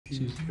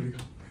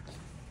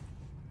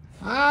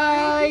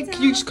Hi.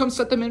 Can you just come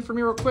set them in for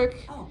me real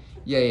quick? Oh.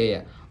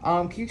 Yeah.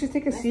 Can you just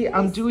take a seat?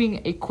 I'm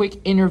doing a quick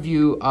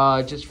interview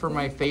just for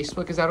my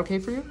Facebook. Is that okay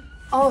for you?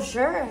 Oh,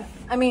 sure.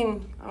 I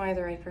mean, am I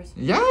the right person?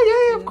 Yeah,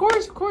 of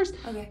course.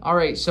 Okay. All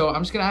right, so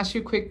I'm just gonna ask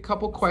you a quick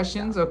couple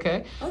questions,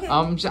 okay? Okay.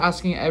 I'm just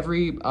asking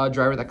every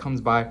driver that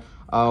comes by,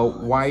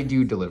 why do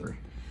you deliver?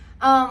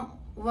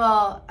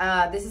 Well,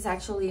 this is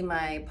actually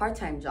my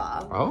part-time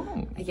job.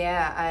 Oh.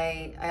 Yeah,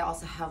 I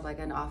also have like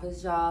an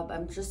office job.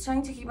 I'm just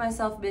trying to keep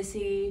myself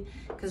busy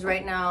because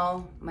right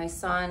now my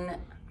son,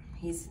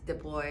 he's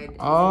deployed. He's in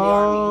the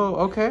army.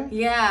 Okay.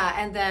 Yeah,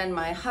 and then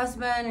my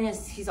husband,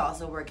 he's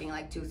also working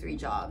like 2-3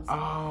 jobs.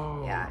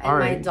 Oh. Yeah, and all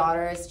right. my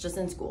daughter is just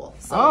in school.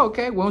 So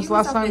okay. When was the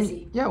last time?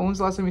 Busy. Yeah, when was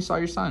the last time you saw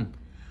your son?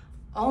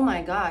 Oh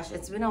my gosh,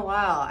 it's been a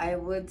while. I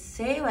would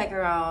say like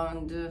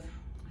around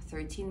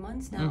 13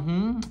 months now.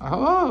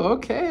 Oh,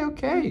 okay.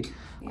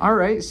 Yeah. All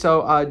right.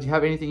 So, do you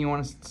have anything you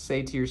want to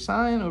say to your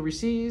son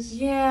overseas?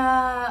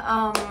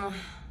 Yeah.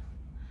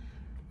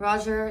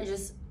 Roger,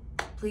 just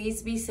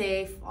please be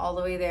safe all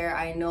the way there.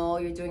 I know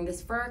you're doing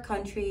this for our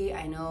country.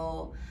 I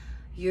know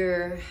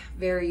you're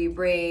very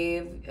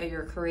brave,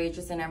 you're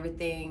courageous and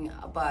everything,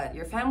 but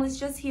your family's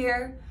just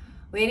here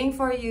waiting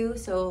for you.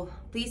 So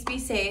please be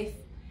safe,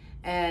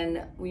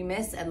 and we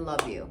miss and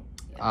love you.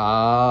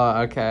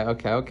 Okay.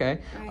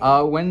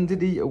 Right. When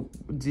do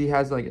he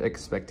has like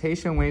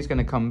expectation when he's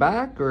gonna come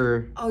back,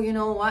 or? Oh, you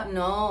know what?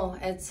 No,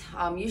 it's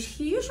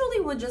he usually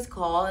would just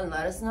call and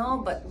let us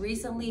know, but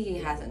recently he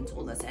hasn't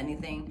told us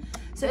anything.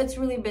 So it's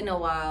really been a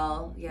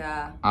while.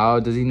 Yeah. Oh,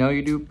 does he know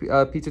you do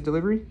pizza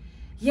delivery?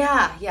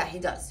 Yeah, he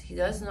does. He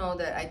does know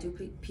that I do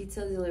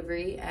pizza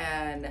delivery,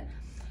 and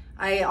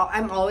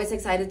I'm always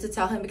excited to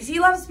tell him because he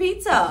loves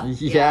pizza.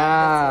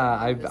 Yeah,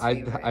 I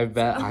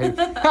bet.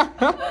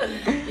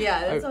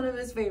 Yeah, that's one of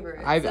his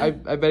favorites. I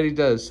bet he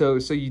does. So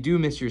you do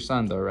miss your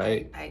son though,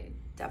 right? I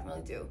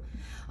definitely do.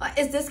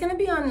 Is this gonna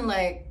be on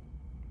like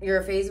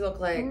your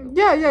Facebook? Like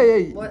yeah.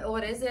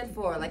 What is it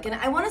for? Like,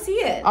 I want to see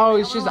it. Oh,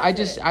 it's just I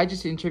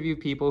just interview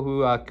people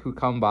who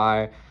come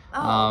by.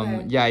 Oh,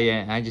 okay. Yeah,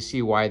 and I just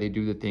see why they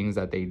do the things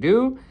that they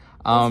do.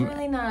 That's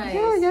really nice.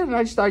 Yeah, and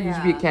I just thought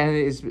you'd be a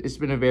candidate. It's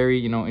been a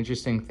very,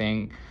 interesting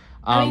thing.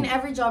 I mean,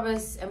 every job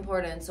is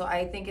important, so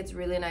I think it's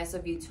really nice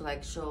of you to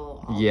like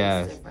show all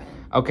these different.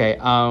 Okay,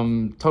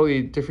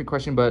 totally different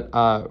question, but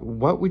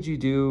what would you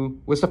do?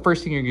 What's the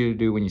first thing you're gonna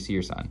do when you see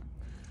your son?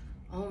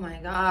 Oh my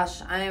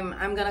gosh,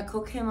 I'm gonna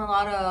cook him a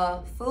lot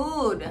of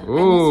food.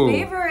 Ooh, I'm his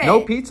favorite.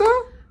 No pizza?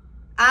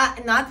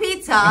 Not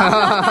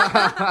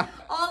pizza.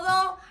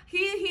 Although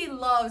he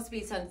loves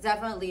pizza.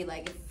 Definitely,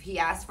 like if he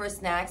asks for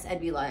snacks,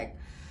 I'd be like,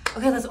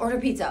 okay, let's order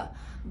pizza.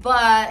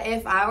 But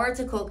if I were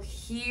to cook,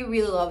 he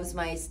really loves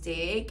my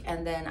steak,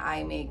 and then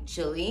I make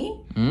chili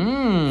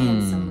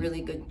and some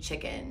really good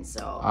chicken.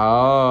 So.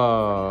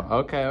 Oh,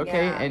 okay.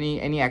 Yeah.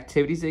 Any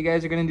activities that you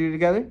guys are gonna do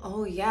together?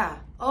 Oh yeah.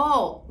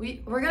 Oh,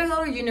 we're gonna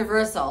go to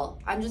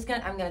Universal. I'm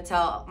gonna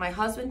tell my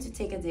husband to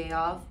take a day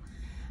off,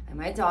 and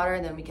my daughter,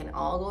 and then we can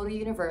all go to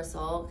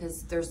Universal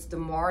because there's the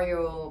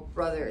Mario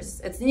Brothers.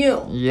 It's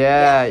new.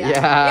 Yeah.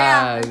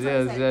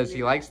 Yes.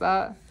 He likes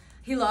that.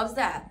 He loves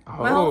that.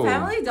 My whole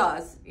family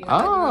does. It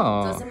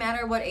doesn't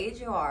matter what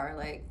age you are.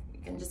 Like, you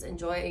can just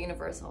enjoy a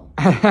Universal.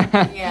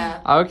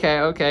 Yeah.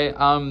 Okay.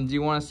 Do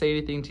you want to say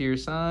anything to your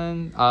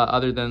son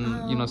other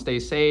than stay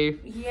safe?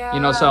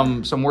 Yeah.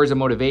 Some words of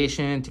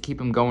motivation to keep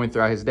him going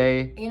throughout his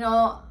day.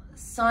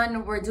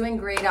 Son, we're doing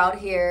great out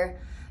here.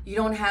 You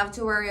don't have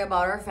to worry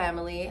about our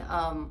family.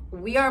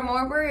 We are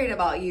more worried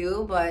about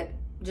you, but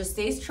just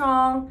stay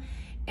strong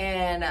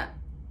and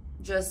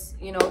just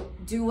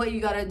do what you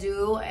gotta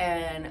do,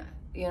 and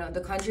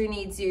the country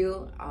needs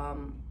you.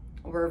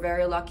 We're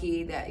very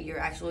lucky that you're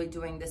actually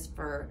doing this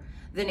for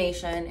the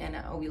nation,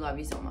 and we love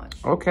you so much.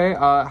 Okay.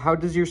 How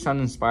does your son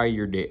inspire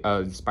your day?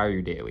 Inspire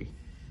you daily?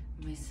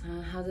 My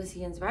son, how does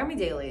he inspire me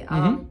daily?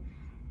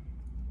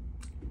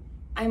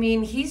 I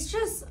mean, he's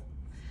just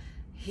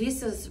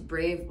a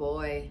brave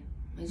boy.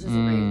 He's just a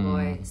brave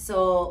boy.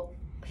 So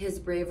his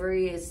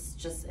bravery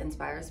just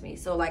inspires me.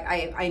 So like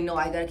I know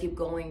I gotta keep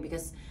going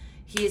because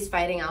he is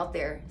fighting out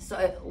there.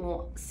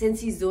 So since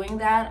he's doing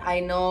that,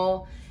 I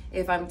know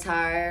if I'm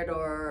tired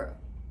or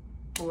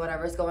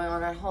whatever's going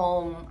on at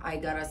home, I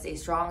gotta stay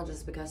strong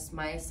just because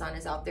my son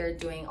is out there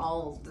doing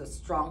all the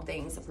strong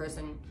things a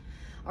person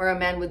or a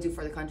man would do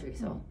for the country.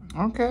 So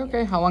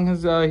okay. How long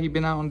has he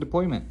been out on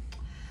deployment?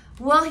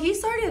 Well, he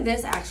started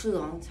this actually a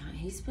long time.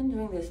 He's been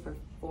doing this for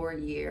 4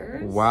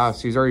 years. Wow,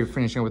 so he's already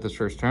finishing with his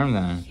first term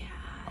then. Yeah.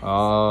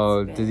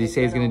 Oh, does he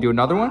say he's gonna do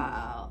another one?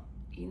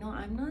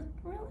 I'm not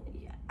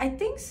really. I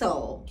think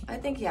so.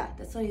 Yeah,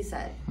 that's what he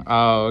said.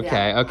 Oh,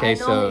 okay. Yeah. Okay,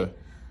 so.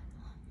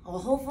 Well,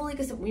 hopefully,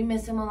 because we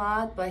miss him a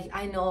lot, but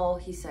I know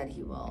he said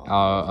he will.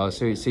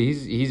 So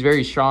he's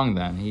very strong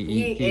then.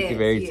 He can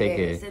very take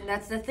it. And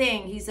that's the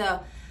thing. He's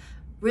a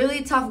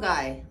really tough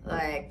guy.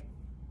 Like,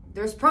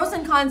 there's pros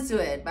and cons to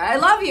it, but I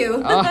love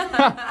you.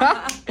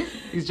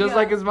 He's just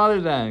like his mother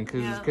then,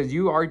 because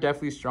you are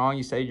definitely strong.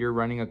 You say you're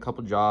running a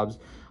couple jobs.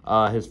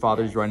 His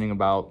father's running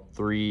about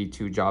 2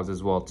 jobs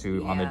as well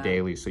too on the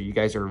daily. So you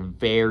guys are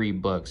very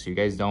booked. So you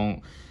guys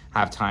don't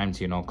have time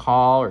to, you know,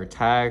 call or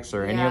text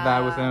or any of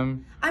that with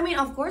him? I mean,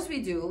 of course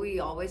we do. We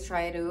always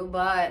try to,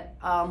 but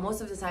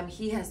most of the time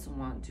he's the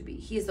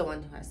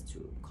one who has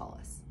to call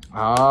us.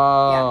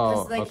 Oh,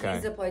 yeah, because like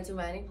he's deployed to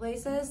many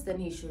places, then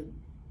he should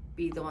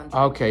be the one.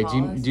 Okay,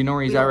 do you know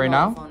where he's at right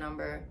now? Phone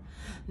number.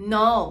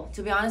 No,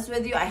 to be honest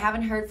with you, I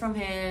haven't heard from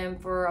him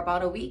for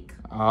about a week.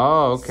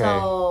 Oh, okay.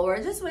 So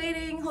we're just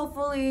waiting.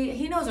 Hopefully,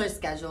 he knows our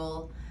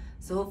schedule.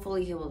 So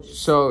hopefully he will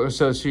just. So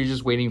you're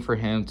just waiting for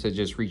him to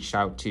just reach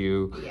out to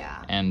you.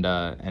 Yeah. And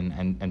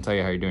tell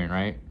you how you're doing,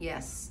 right?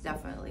 Yes,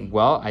 definitely.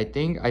 Well, I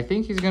think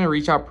he's gonna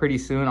reach out pretty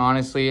soon.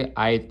 Honestly,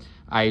 I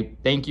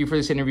thank you for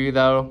this interview,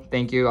 though.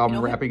 Thank you.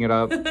 I'm wrapping it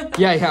up.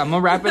 yeah, I'm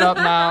gonna wrap it up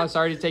now.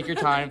 Sorry to take your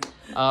time.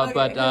 Okay.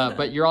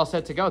 But you're all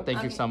set to go.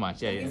 Thank you so much.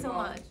 Thank you so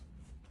much.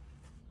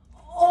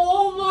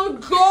 Oh my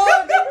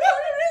God!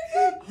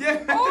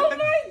 Yeah. Oh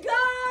my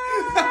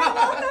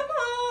God!